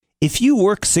If you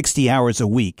work 60 hours a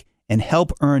week and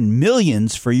help earn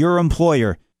millions for your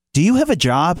employer, do you have a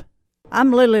job?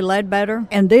 I'm Lily Ledbetter,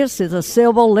 and this is a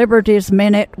Civil Liberties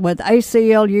Minute with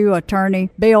ACLU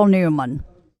attorney Bill Newman.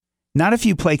 Not if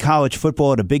you play college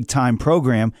football at a big-time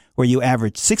program where you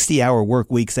average 60-hour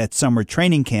work weeks at summer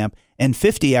training camp and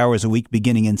 50 hours a week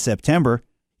beginning in September.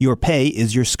 Your pay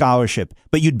is your scholarship,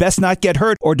 but you'd best not get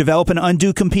hurt or develop an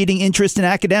undue competing interest in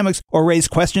academics or raise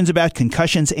questions about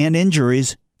concussions and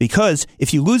injuries. Because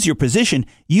if you lose your position,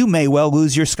 you may well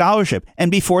lose your scholarship and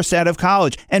be forced out of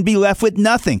college and be left with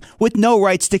nothing, with no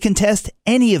rights to contest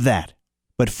any of that.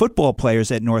 But football players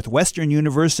at Northwestern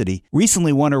University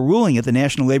recently won a ruling at the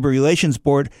National Labor Relations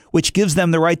Board which gives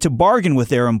them the right to bargain with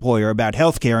their employer about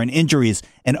health care and injuries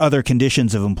and other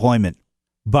conditions of employment.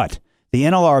 But the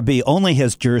NLRB only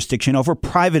has jurisdiction over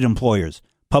private employers.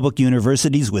 Public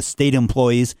universities with state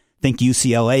employees, think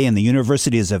UCLA and the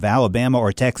universities of Alabama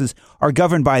or Texas, are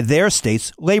governed by their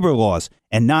state's labor laws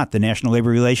and not the National Labor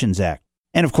Relations Act.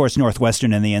 And of course,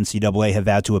 Northwestern and the NCAA have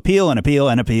vowed to appeal and appeal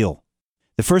and appeal.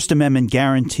 The First Amendment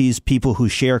guarantees people who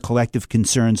share collective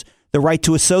concerns the right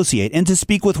to associate and to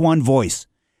speak with one voice.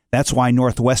 That's why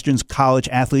Northwestern's College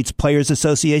Athletes Players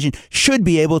Association should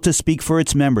be able to speak for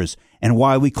its members, and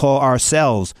why we call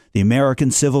ourselves the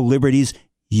American Civil Liberties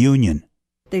Union.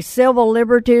 The Civil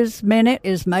Liberties Minute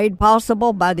is made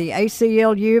possible by the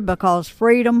ACLU because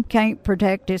freedom can't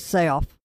protect itself.